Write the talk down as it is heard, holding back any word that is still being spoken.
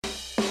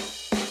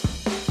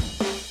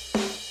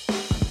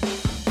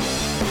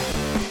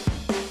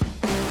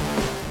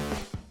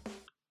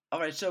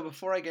All right, so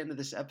before I get into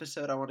this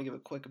episode, I want to give a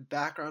quick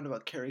background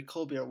about Carrie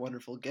Colby, our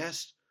wonderful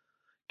guest.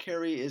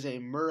 Carrie is a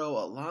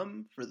Murrow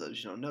alum, for those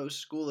who don't know,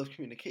 School of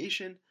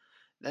Communication.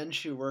 Then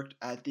she worked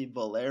at the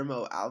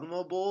Palermo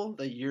Alamo Bowl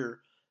the year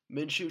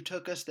Minshew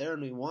took us there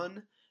and we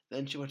won.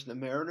 Then she went to the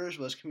Mariners,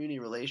 was community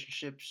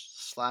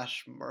relationships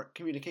 /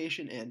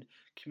 communication and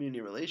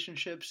community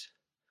relationships.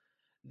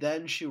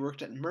 Then she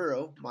worked at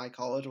Murrow, my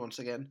college, once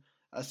again,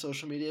 as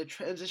social media,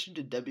 transitioned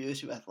to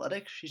WSU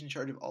Athletics. She's in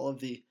charge of all of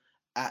the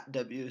at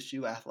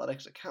WSU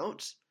Athletics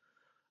accounts.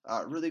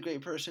 Really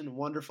great person,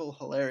 wonderful,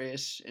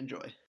 hilarious.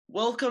 Enjoy.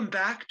 Welcome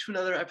back to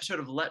another episode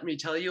of Let Me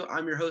Tell You.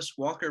 I'm your host,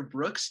 Walker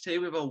Brooks. Today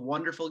we have a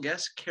wonderful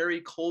guest,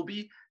 Carrie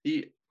Colby,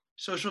 the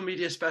social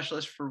media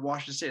specialist for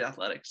Washington State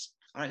Athletics.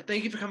 All right,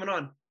 thank you for coming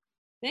on.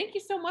 Thank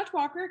you so much,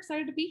 Walker.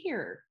 Excited to be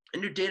here.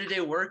 In your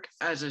day-to-day work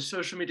as a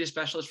social media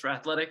specialist for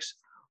athletics,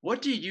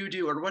 what do you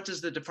do, or what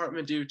does the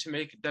department do to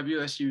make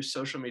WSU's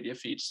social media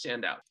feed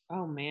stand out?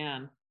 Oh,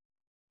 man.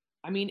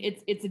 I mean,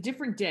 it's a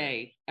different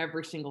day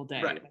every single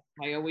day. Right.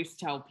 I always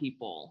tell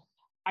people.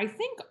 I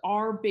think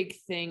our big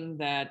thing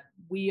that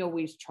we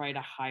always try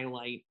to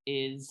highlight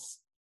is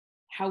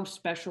how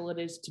special it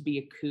is to be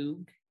a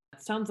Coug.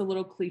 It sounds a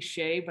little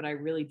cliche, but I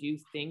really do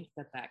think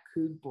that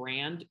Coug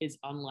brand is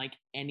unlike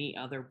any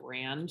other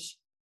brand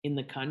in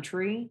the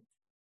country.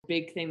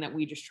 Big thing that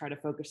we just try to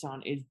focus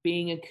on is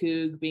being a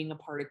Coug, being a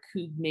part of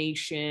Coug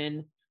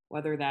Nation,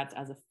 whether that's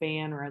as a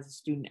fan or as a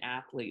student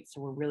athlete.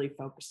 So we're really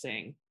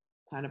focusing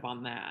kind of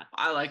on that.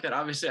 I like that.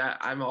 Obviously,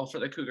 I'm all for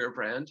the Cougar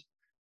brand.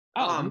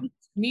 Oh,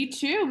 me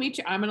too.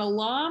 I'm an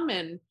alum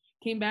and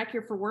came back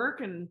here for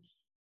work, and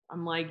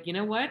I'm like, you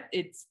know what?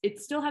 It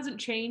still hasn't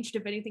changed.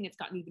 If anything, it's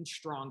gotten even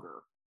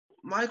stronger.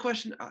 My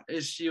question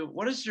is to you: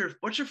 what's your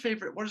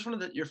favorite? What is one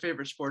of your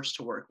favorite sports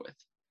to work with?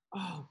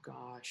 Oh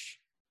gosh,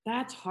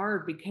 that's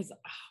hard because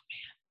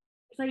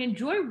I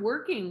enjoy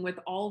working with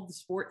all of the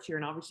sports here,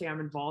 and obviously I'm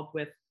involved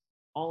with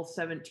all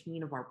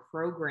 17 of our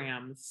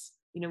programs.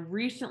 You know,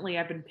 recently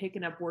I've been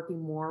picking up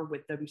working more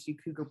with WSU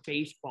Cougar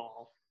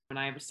baseball, and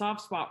I have a soft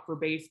spot for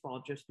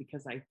baseball just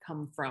because I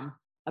come from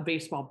a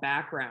baseball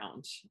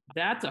background.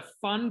 That's a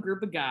fun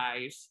group of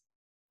guys,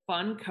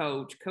 fun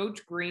coach.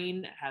 Coach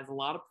Green has a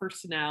lot of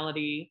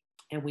personality,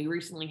 and we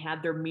recently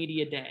had their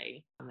media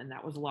day, and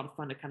that was a lot of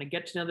fun to kind of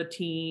get to know the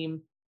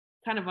team,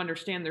 kind of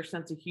understand their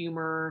sense of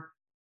humor.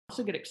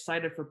 Also get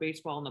excited for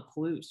baseball in the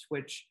Palouse,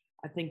 which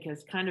I think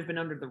has kind of been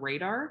under the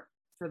radar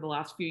for the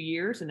last few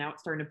years, and now it's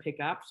starting to pick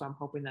up. So I'm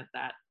hoping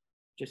that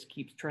just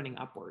keeps trending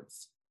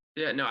upwards.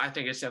 Yeah, no, I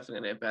think it's definitely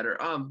gonna get better.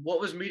 What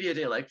was media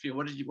day like for you?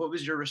 What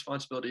was your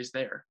responsibilities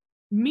there?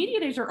 Media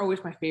days are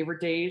always my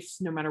favorite days,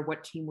 no matter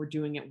what team we're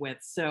doing it with.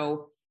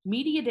 So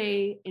media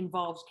day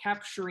involves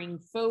capturing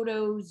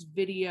photos,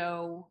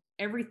 video,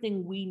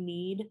 everything we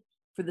need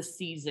for the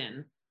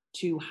season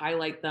to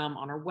highlight them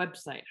on our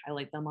website,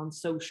 highlight them on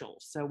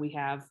socials. So we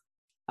have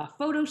a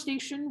photo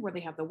station where they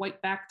have the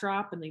white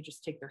backdrop and they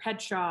just take their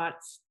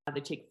headshots.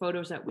 They take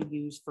photos that we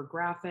use for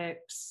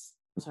graphics.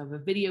 So I have a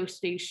video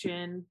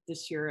station.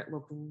 This year it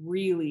looked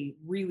really,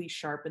 really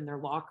sharp in their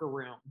locker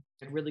room.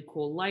 Had really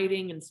cool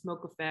lighting and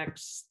smoke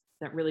effects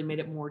that really made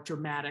it more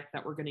dramatic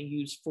that we're going to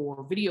use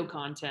for video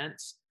content.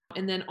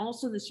 And then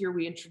also this year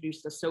we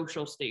introduced a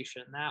social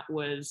station. That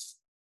was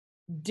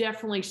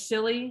definitely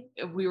silly.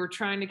 We were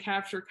trying to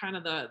capture kind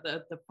of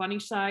the funny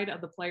side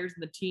of the players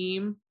and the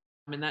team.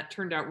 And that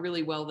turned out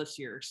really well this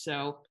year.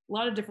 So a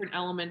lot of different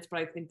elements,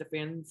 but I think the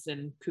fans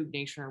in Coug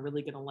Nation are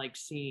really going to like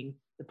seeing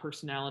the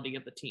personality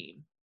of the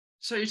team.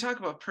 So you talk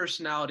about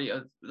personality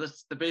of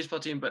the baseball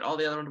team, but all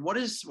the other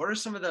ones. What are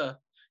some of the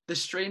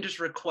strangest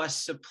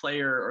requests a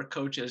player or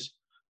coaches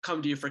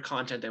come to you for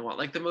content they want?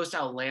 Like the most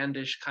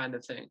outlandish kind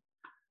of thing.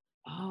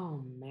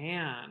 Oh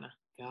man,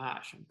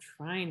 gosh, I'm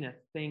trying to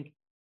think.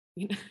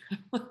 You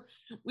know,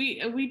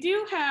 we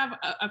do have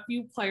a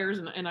few players,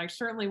 and I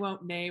certainly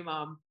won't name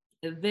them.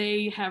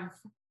 They have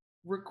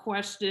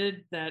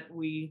requested that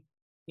we,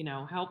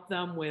 help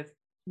them with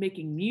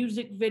making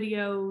music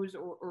videos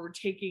or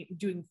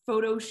doing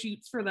photo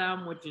shoots for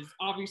them, which is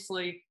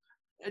obviously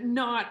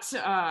not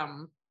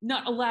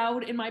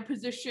allowed in my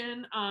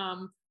position,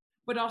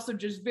 but also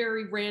just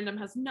very random,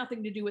 has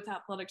nothing to do with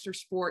athletics or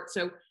sport.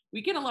 So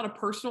we get a lot of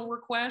personal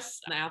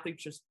requests, and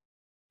athletes just,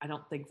 I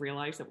don't think,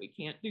 realize that we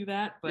can't do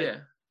that.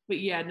 But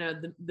yeah, no,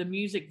 the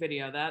music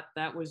video,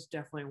 that was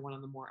definitely one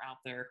of the more out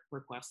there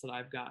requests that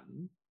I've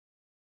gotten.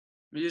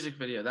 Music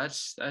video,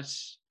 that's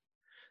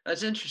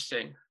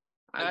interesting.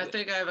 I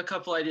think I have a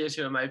couple ideas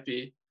who it might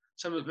be.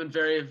 Some have been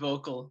very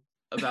vocal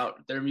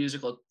about their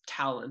musical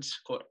talents,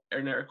 quote,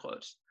 in air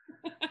quotes.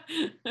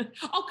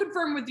 I'll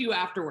confirm with you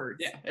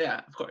afterwards. Yeah,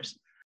 of course.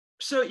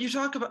 So you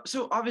talk about,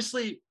 so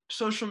obviously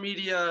social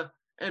media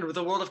and with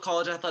the world of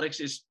college athletics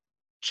is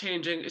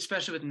changing,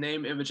 especially with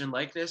name, image, and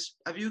likeness.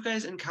 Have you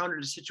guys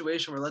encountered a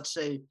situation where, let's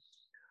say,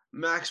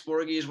 Max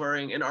Borghi is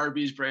wearing an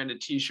Arby's branded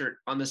t-shirt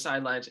on the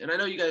sidelines, and I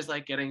know you guys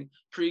like getting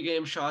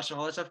pregame shots and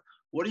all that stuff.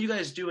 What do you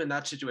guys do in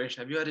that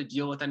situation? Have you had to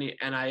deal with any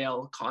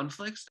NIL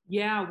conflicts?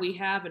 Yeah, we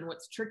have. And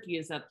what's tricky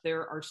is that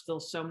there are still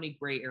so many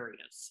gray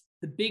areas.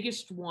 The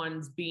biggest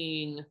ones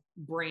being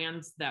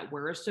brands that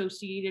we're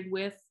associated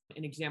with.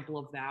 An example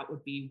of that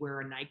would be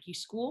we're a Nike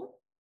school.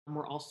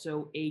 We're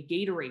also a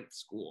Gatorade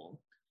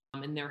school.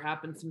 And there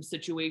have been some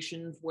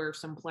situations where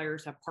some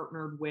players have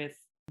partnered with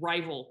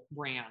rival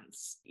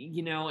brands,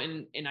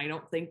 and I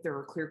don't think there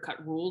are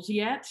clear-cut rules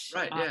yet.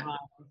 Right, yeah.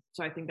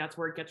 So I think that's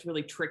where it gets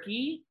really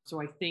tricky.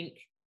 So I think,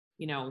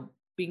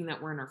 being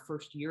that we're in our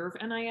first year of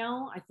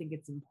NIL, I think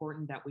it's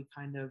important that we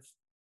kind of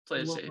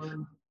Play it safe.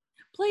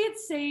 Play it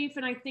safe.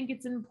 And I think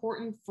it's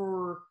important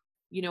for,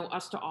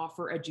 us to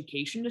offer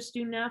education to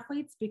student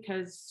athletes,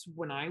 because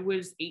when I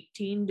was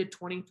 18 to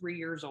 23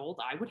 years old,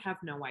 I would have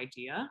no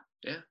idea.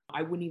 Yeah.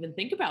 I wouldn't even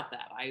think about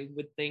that. I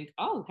would think,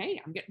 oh,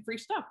 hey, I'm getting free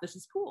stuff. This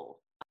is cool.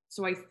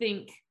 So I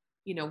think,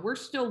 we're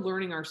still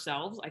learning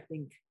ourselves. I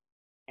think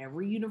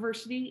every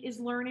university is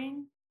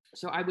learning.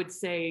 So I would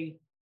say,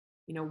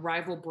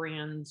 rival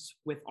brands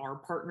with our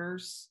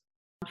partners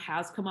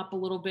has come up a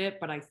little bit,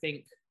 but I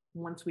think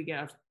once we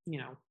get,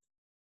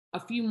 a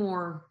few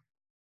more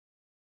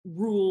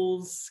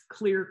rules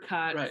clear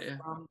cut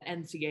from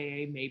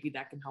NCAA, maybe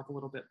that can help a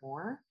little bit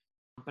more.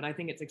 But I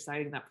think it's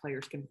exciting that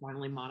players can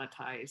finally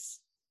monetize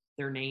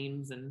their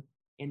names and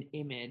an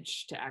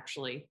image to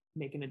actually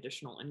make an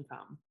additional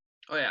income.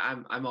 Oh yeah,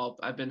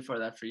 I've been for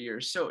that for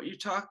years. So you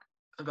talk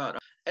about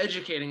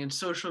educating, and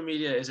social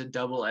media is a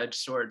double-edged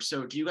sword.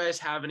 So do you guys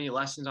have any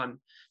lessons on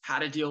how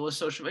to deal with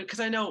social media?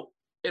 Because I know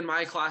in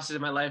my classes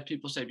in my life,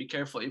 people say, be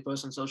careful, you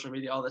post on social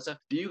media, all that stuff.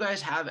 Do you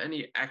guys have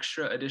any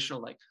extra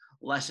additional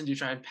lessons you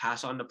try and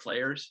pass on to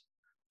players?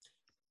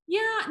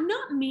 Yeah,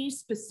 not me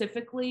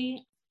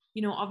specifically.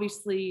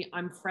 Obviously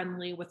I'm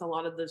friendly with a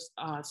lot of the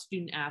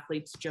student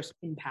athletes just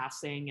in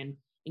passing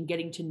and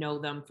getting to know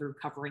them through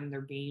covering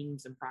their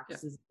games and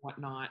practices and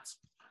whatnot.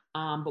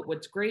 But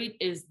what's great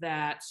is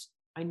that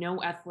I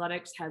know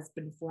athletics has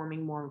been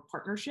forming more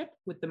partnership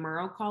with the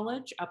Murrow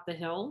College up the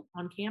hill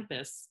on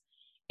campus.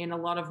 And a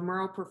lot of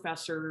Murrow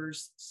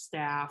professors,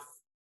 staff,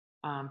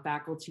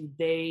 faculty,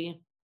 they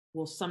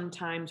will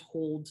sometimes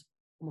hold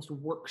almost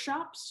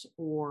workshops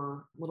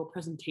or little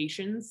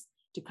presentations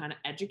to kind of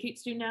educate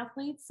student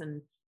athletes.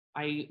 And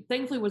I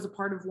thankfully was a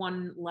part of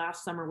one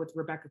last summer with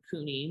Rebecca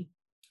Cooney.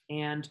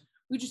 And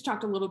we just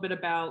talked a little bit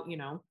about,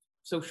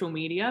 social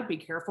media, be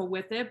careful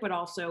with it, but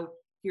also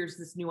here's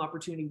this new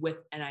opportunity with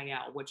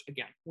NIL, which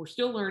again, we're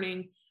still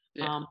learning.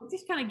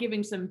 Just kind of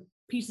giving some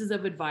pieces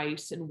of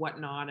advice and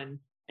whatnot. And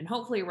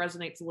hopefully it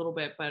resonates a little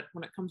bit, but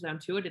when it comes down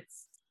to it,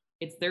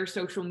 it's their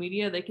social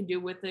media. They can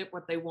do with it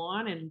what they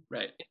want. And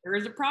if there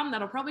is a problem,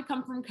 that'll probably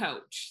come from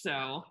coach.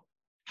 So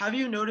have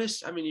you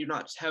noticed, I mean, you're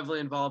not heavily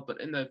involved, but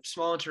in the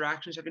small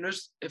interactions, have you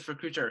noticed if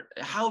recruits are,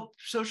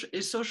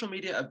 is social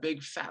media a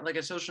big like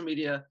a social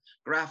media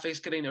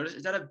graphics getting noticed?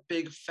 Is that a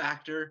big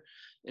factor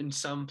in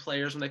some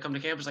players when they come to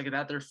campus? Like, is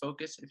that their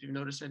focus? If you've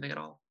noticed anything at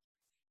all?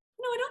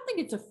 No, I don't think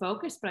it's a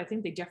focus, but I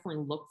think they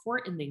definitely look for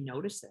it and they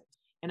notice it.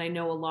 And I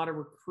know a lot of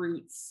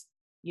recruits,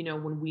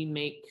 when we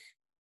make,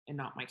 and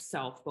not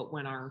myself, but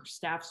when our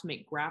staffs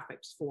make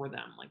graphics for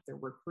them, like their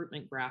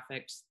recruitment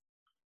graphics,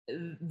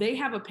 they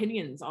have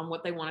opinions on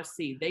what they want to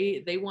see.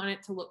 They want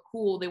it to look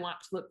cool. They want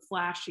it to look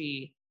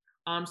flashy.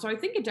 So I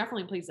think it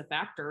definitely plays a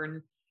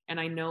factor. And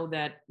I know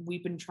that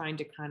we've been trying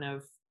to kind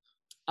of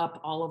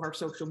up all of our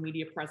social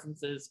media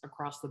presences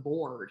across the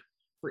board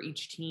for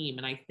each team.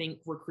 And I think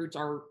recruits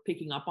are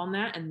picking up on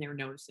that and they're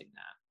noticing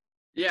that.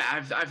 Yeah,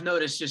 I've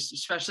noticed, just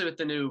especially with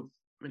the new,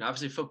 I mean,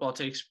 obviously football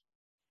takes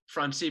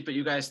front seat, but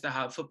you guys that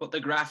have football,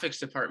 the graphics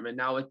department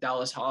now with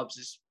Dallas Hobbs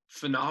is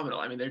phenomenal.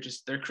 I mean,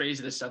 they're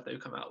crazy, the stuff they've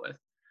come out with.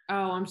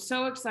 Oh, I'm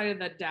so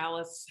excited that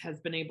Dallas has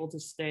been able to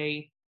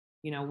stay,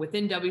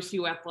 within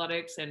WSU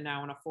athletics and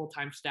now in a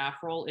full-time staff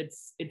role.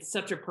 It's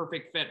such a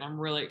perfect fit. I'm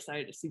really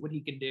excited to see what he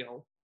can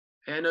do.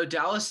 And I know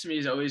Dallas to me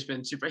has always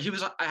been super.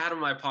 I had him on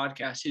my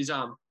podcast.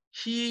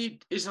 He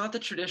is not the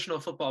traditional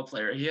football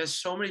player. He has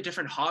so many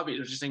different hobbies,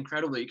 which is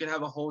incredible. You could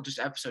have a whole just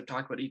episode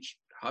talk about each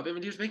hobby. I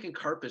mean, he was making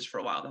carpets for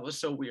a while. That was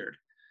so weird.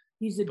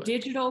 He's a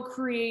digital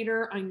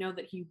creator. I know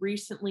that he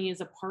recently is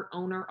a part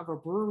owner of a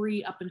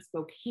brewery up in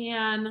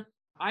Spokane.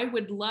 I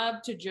would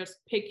love to just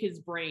pick his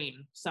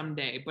brain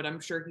someday, but I'm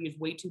sure he is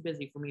way too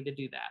busy for me to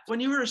do that. When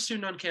you were a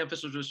student on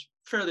campus, which was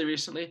fairly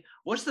recently,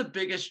 what's the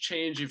biggest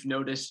change you've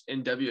noticed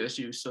in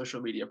WSU's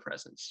social media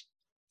presence?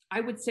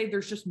 I would say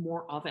there's just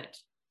more of it.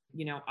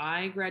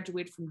 I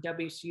graduated from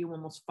WSU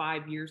almost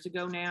 5 years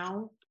ago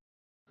now,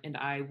 and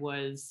I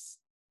was,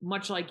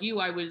 much like you,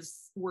 I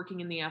was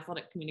working in the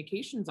athletic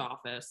communications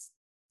office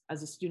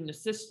as a student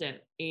assistant.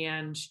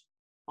 And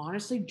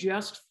honestly,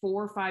 just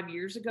 4 or 5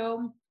 years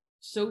ago,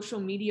 social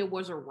media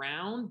was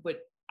around, but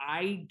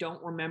I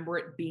don't remember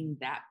it being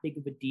that big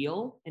of a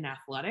deal in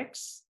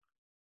athletics.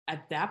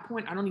 At that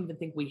point, I don't even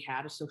think we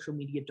had a social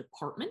media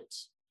department.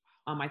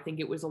 I think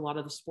it was a lot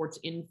of the sports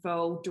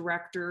info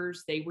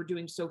directors. They were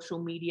doing social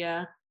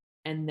media.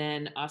 And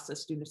then us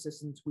as student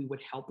assistants, we would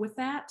help with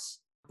that.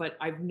 But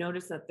I've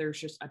noticed that there's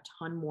just a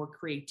ton more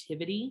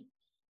creativity.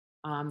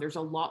 There's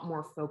a lot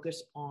more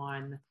focus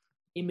on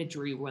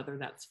imagery, whether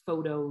that's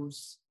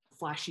photos,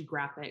 flashy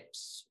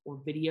graphics, or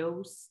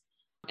videos.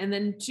 And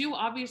then two,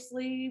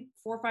 obviously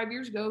 4 or 5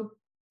 years ago,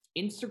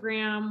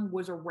 Instagram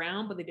was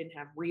around, but they didn't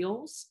have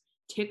reels.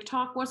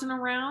 TikTok wasn't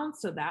around,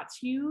 so that's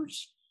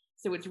huge.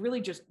 So it's really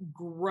just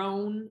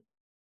grown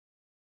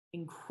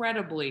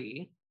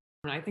incredibly.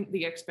 And I think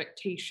the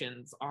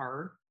expectations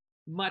are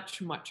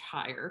much, much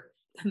higher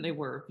than they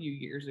were a few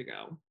years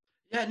ago.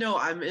 Yeah, no,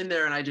 I'm in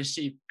there and I just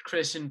see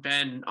Chris and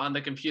Ben on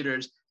the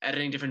computers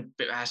editing different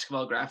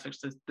basketball graphics.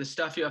 The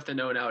stuff you have to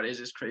know nowadays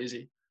is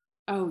crazy.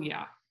 Oh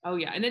yeah. Oh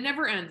yeah. And it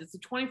never ends. It's a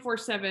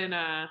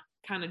 24/7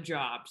 kind of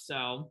job.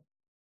 So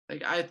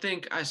Like I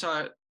think I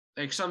saw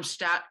like some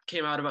stat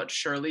came out about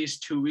Charlize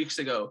 2 weeks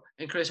ago,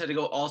 and Chris had to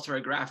go alter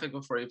a graphic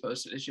before he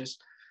posted. It's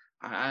just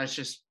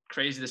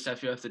crazy the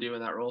stuff you have to do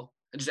in that role,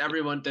 and just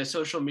everyone the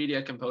social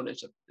media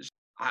components.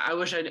 I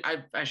wish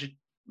I should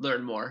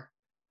learn more.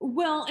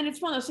 well, and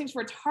it's one of those things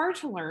where it's hard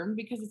to learn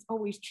because it's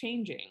always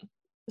changing.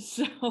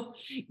 So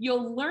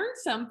you'll learn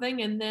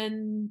something, and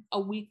then a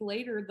week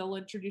later, they'll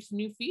introduce a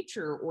new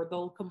feature or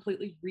they'll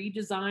completely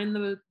redesign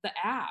the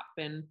app.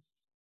 And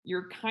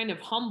you're kind of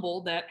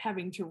humbled at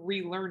having to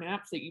relearn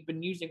apps that you've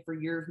been using for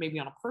years, maybe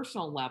on a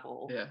personal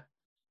level. Yeah.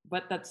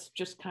 But that's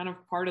just kind of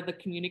part of the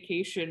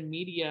communication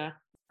media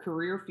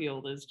career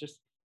field, is just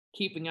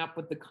keeping up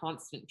with the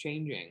constant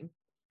changing.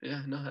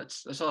 Yeah, no,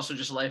 that's also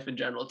just life in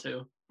general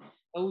too.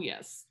 Oh,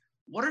 yes.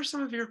 What are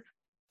some of your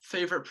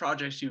favorite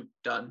projects you've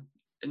done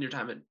in your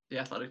time at the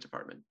athletic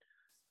department?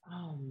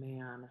 Oh,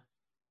 man.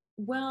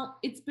 Well,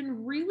 it's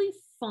been really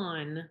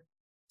fun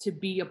to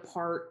be a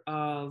part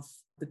of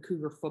the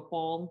Cougar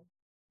football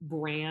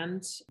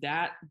brand.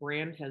 That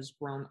brand has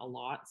grown a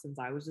lot since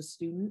I was a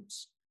student.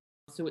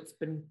 So it's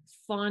been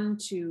fun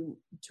to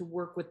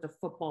work with the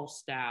football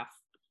staff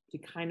to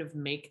kind of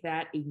make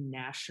that a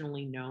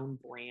nationally known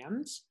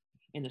brand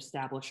and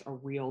establish a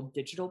real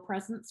digital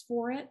presence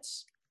for it.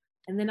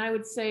 And then I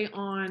would say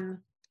on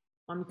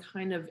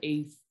kind of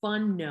a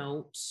fun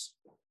note,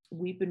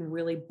 we've been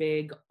really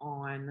big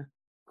on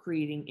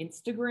creating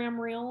Instagram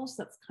reels.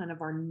 That's kind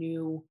of our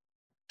new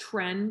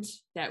trend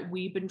that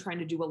we've been trying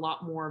to do a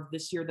lot more of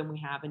this year than we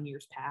have in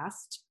years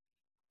past.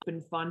 It's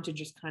been fun to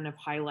just kind of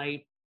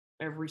highlight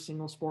every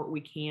single sport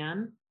we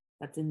can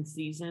that's in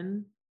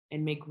season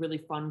and make really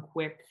fun,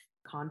 quick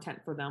content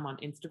for them on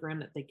Instagram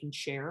that they can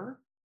share.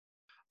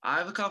 I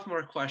have a couple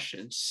more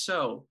questions.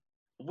 So,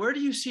 where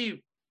do you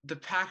see the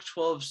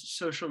Pac-12's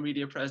social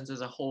media presence as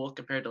a whole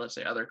compared to, let's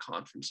say, other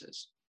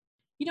conferences?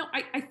 You know,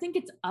 I think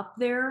it's up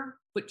there,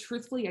 but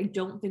truthfully, I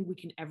don't think we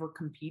can ever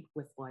compete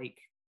with like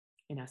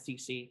an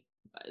SEC.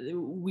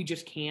 We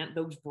just can't.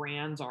 Those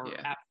brands are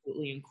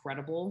absolutely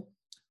incredible.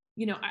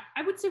 You know,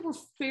 I would say we're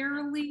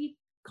fairly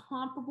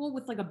comparable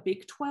with like a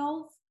Big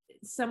 12.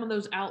 Some of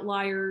those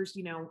outliers,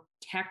 you know,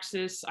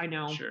 Texas, I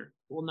know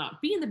will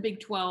not be in the Big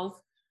 12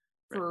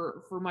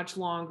 for much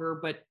longer,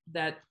 but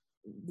that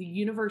the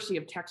University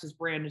of Texas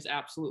brand is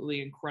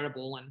absolutely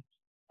incredible. And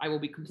I will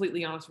be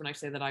completely honest when I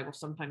say that I will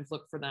sometimes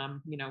look for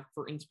them, you know,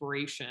 for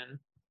inspiration.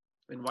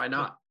 And why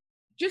not?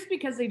 Just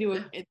because they do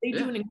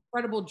do an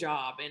incredible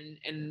job,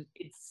 and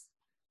it's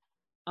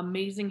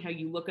amazing how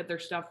you look at their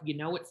stuff. You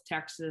know, it's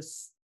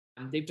Texas.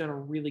 They've done a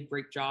really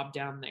great job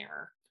down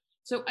there.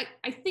 So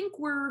I think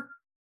we're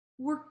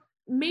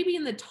maybe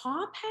in the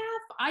top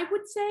half, I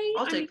would say.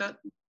 I'll take that.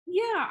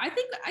 Yeah, I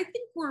think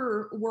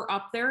we're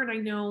up there, and I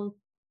know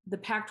the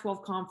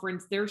Pac-12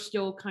 conference, they're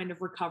still kind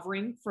of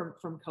recovering from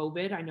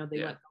COVID. I know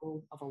they let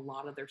go of a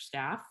lot of their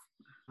staff,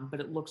 but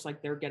it looks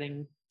like they're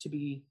getting to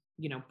be,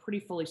 you know, pretty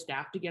fully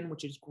staffed again,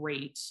 which is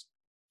great.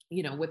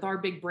 You know, with our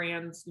big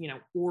brands, you know,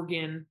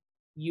 Oregon,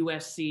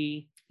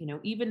 USC, you know,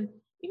 even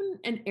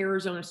an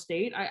Arizona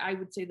State, I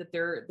would say that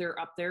they're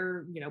up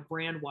there, you know,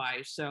 brand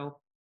wise. So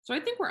I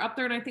think we're up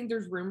there, and I think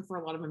there's room for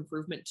a lot of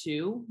improvement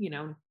too, you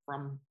know,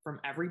 from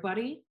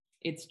everybody.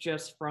 It's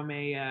just from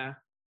I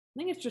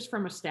think it's just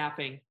from a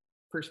staffing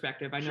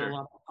perspective. I know a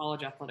lot of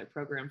college athletic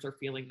programs are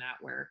feeling that,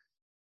 where,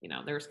 you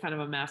know, there's kind of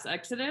a mass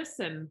exodus,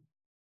 and,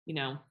 you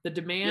know, the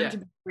demand to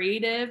be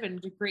creative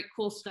and to create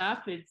cool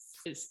stuff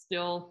is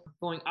still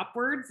going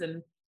upwards.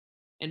 And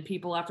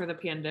people after the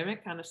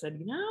pandemic kind of said,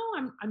 you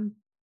know,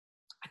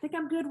 I think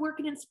I'm good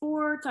working in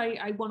sports.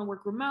 I want to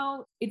work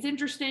remote. It's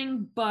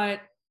interesting, but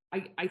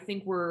I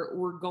think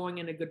we're going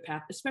in a good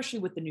path, especially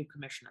with the new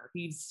commissioner.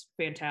 He's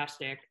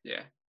fantastic.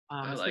 Yeah,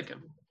 I like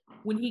him.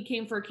 When he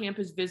came for a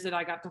campus visit,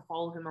 I got to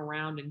follow him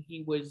around, and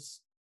he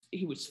was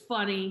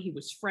funny. He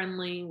was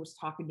friendly, was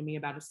talking to me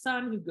about his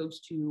son who goes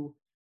to,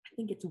 I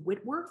think it's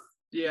Whitworth.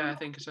 Yeah, I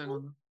think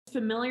so.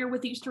 Familiar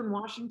with Eastern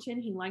Washington.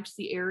 He likes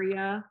the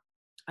area.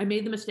 I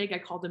made the mistake. I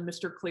called him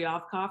Mr.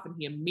 Kleovkov, and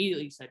he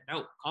immediately said,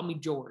 no, call me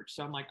George.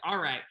 So I'm like, all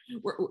right,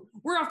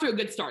 we're off to a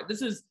good start.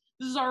 This is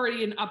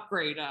already an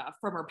upgrade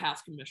from our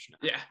past commissioner.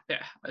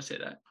 Yeah, I say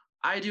that.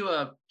 I do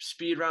a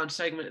speed round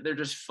segment. They're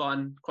just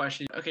fun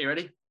questions. Okay,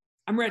 ready?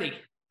 I'm ready.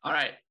 All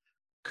right.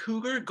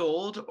 Cougar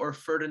Gold or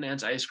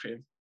Ferdinand's ice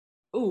cream?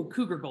 Oh,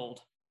 Cougar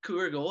Gold.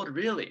 Cougar Gold?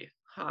 Really?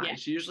 Huh. Yeah.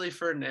 It's usually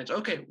Ferdinand's.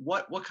 Okay.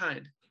 What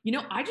kind? You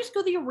know, I just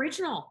go the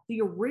original.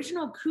 The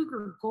original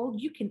Cougar Gold.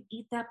 You can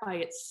eat that by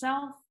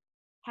itself.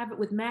 have it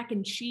with mac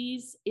and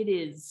cheese. It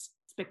is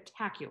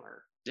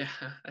spectacular. Yeah,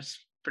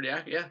 that's pretty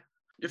accurate. Yeah.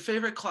 Your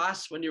favorite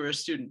class when you were a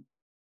student?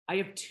 I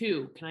have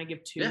two. Can I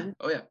give two? Yeah.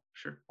 Oh, yeah,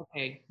 sure.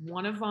 Okay.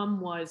 One of them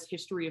was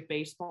history of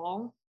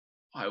baseball.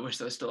 Oh, I wish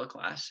that was still a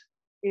class.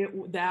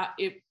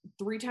 It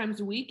 3 times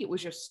a week. It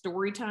was just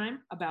story time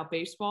about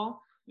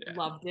baseball. Yeah.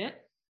 Loved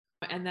it.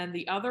 And then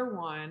the other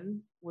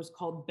one was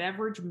called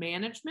beverage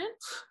management.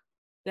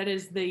 That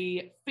is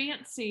the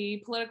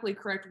fancy, politically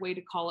correct way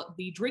to call it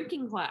the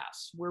drinking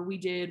class, where we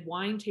did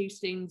wine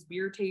tastings,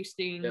 beer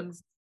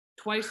tastings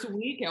twice a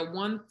week at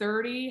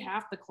 1:30.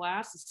 Half the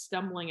class is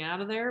stumbling out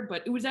of there,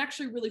 but it was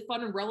actually really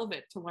fun and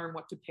relevant to learn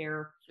what to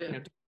pair,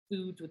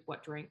 foods with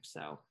what drinks.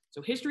 So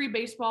history of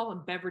baseball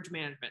and beverage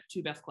management,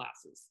 2 best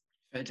classes.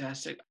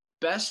 Fantastic.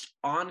 Best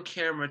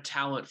on-camera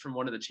talent from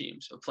one of the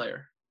teams, a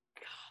player.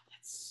 God,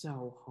 that's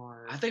so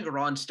hard. I think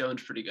Ron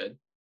Stone's pretty good.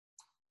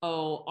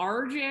 Oh,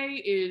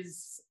 RJ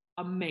is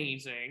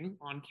amazing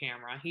on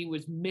camera. He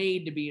was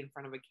made to be in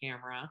front of a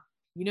camera.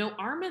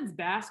 Our men's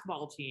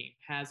basketball team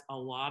has a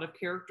lot of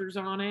characters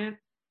on it.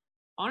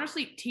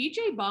 Honestly,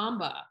 TJ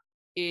Bamba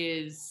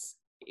is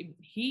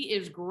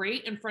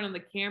great in front of the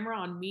camera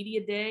on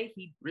media day.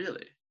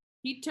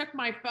 He took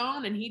my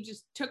phone and he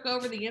just took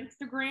over the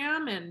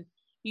Instagram, and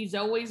he's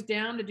always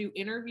down to do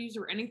interviews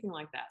or anything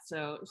like that.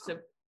 So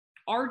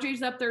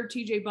RJ's up there,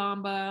 TJ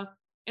Bamba,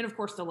 and of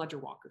course the Ledger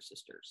Walker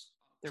sisters.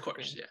 They're of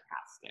course,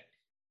 fantastic.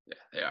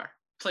 Yeah, they are.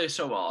 Play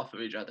so well off of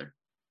each other.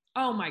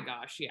 Oh my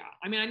gosh, yeah.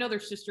 I mean, I know they're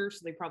sisters,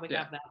 so they probably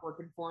have that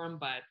working for them,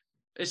 but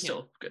it's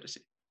still good to see.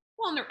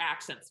 Well, and their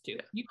accents too.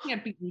 Yeah. You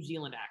can't beat New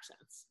Zealand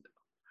accents.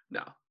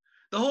 No.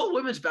 The whole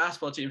women's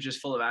basketball team is just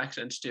full of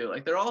accents too.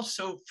 Like, they're all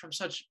from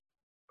such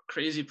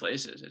crazy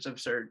places. It's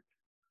absurd.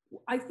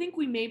 I think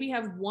we maybe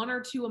have 1 or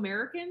 2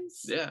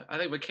 Americans. Yeah, I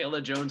think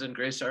Michaela Jones and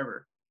Grace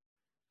Sarver.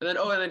 And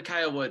then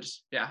Kaya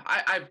Woods. Yeah,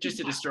 I just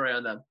did a story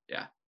on them.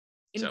 Yeah.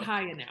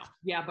 Kaya now.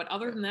 Yeah, but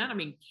other than that, I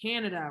mean,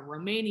 Canada,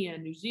 Romania,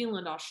 New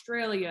Zealand,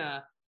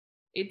 Australia,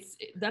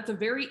 that's a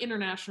very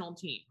international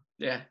team.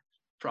 Yeah.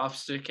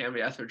 Props to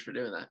Camby Etheridge for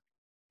doing that.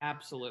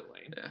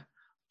 Absolutely. Yeah.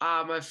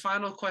 My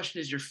final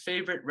question is your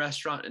favorite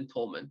restaurant in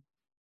Pullman.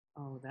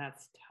 Oh,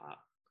 that's tough.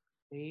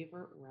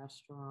 Favorite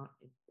restaurant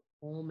in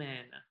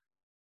Pullman.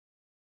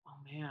 Oh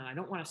man, I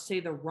don't want to say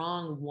the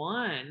wrong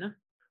one.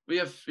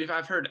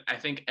 I've heard, I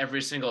think,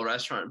 every single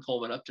restaurant in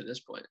Pullman up to this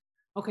point.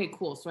 Okay,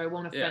 cool. So I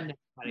won't offend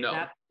anybody.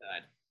 No.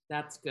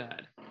 That's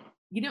good.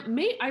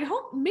 I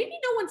hope maybe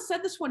no one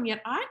said this one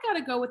yet. I got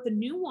to go with the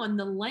new one,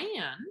 The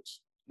Land.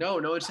 No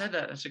one said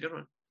that. That's a good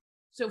one.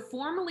 So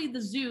formerly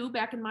the Zoo,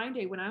 back in my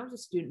day when I was a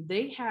student,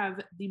 they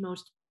have the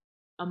most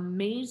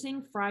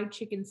amazing fried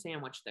chicken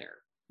sandwich there.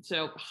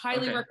 So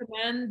highly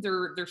recommend.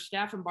 Their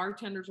staff and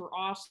bartenders are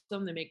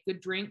awesome. They make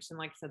good drinks. And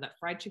like I said, that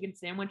fried chicken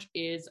sandwich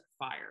is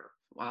fire.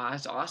 Wow,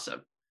 that's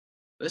awesome.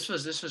 This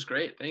was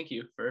great. Thank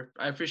you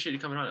I appreciate you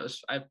coming on.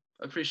 I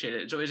appreciate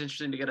it. It's always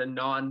interesting to get a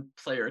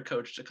non-player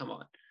coach to come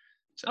on.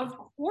 So, of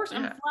course,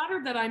 I'm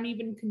flattered that I'm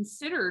even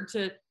considered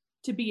to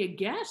be a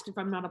guest if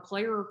I'm not a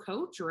player or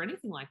coach or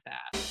anything like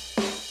that.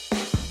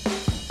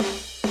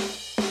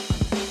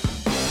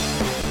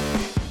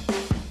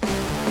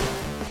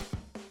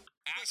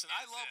 Listen,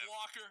 I love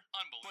Walker,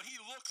 but he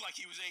looked like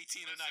he was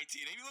 18 or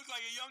 19. He looked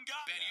like a young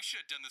guy. Ben, you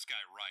should have done this guy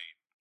right.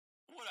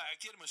 What, I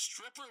get him a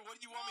stripper? What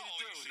do you want me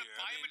to do here?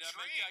 Buy him a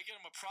drink. I get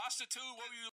him a prostitute? What were you